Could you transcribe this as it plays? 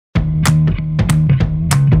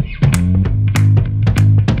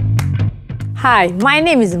Hi, my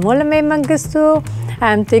name is Muluembet.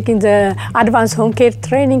 I'm taking the Advanced Home Care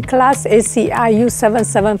Training class, SEIU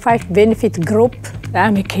 775 Benefit Group.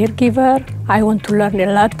 I'm a caregiver. I want to learn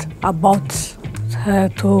a lot about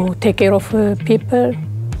to take care of people.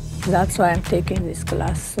 That's why I'm taking this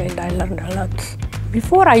class, and I learned a lot.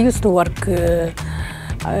 Before I used to work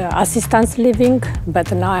assistance living,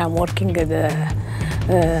 but now I'm working at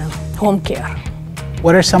the home care.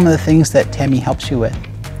 What are some of the things that Tammy helps you with?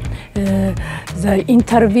 The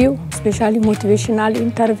interview, especially motivational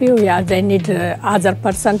interview, yeah, they need other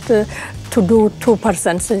person to do 2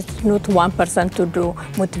 persons, not 1 person to do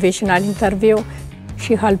motivational interview.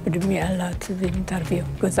 She helped me a lot with the interview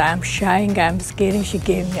because I'm shy, I'm scared. She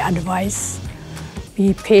gave me advice,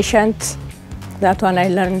 be patient. That one I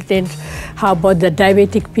learned. Then how about the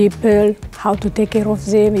diabetic people, how to take care of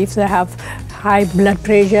them, if they have high blood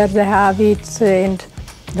pressure, they have it, and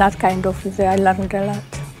that kind of thing. I learned a lot.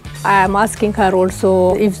 I'm asking her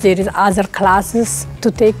also if there is other classes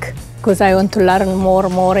to take, because I want to learn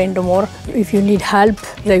more and more. If you need help,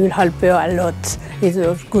 they will help you a lot.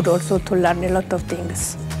 It's good also to learn a lot of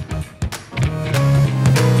things.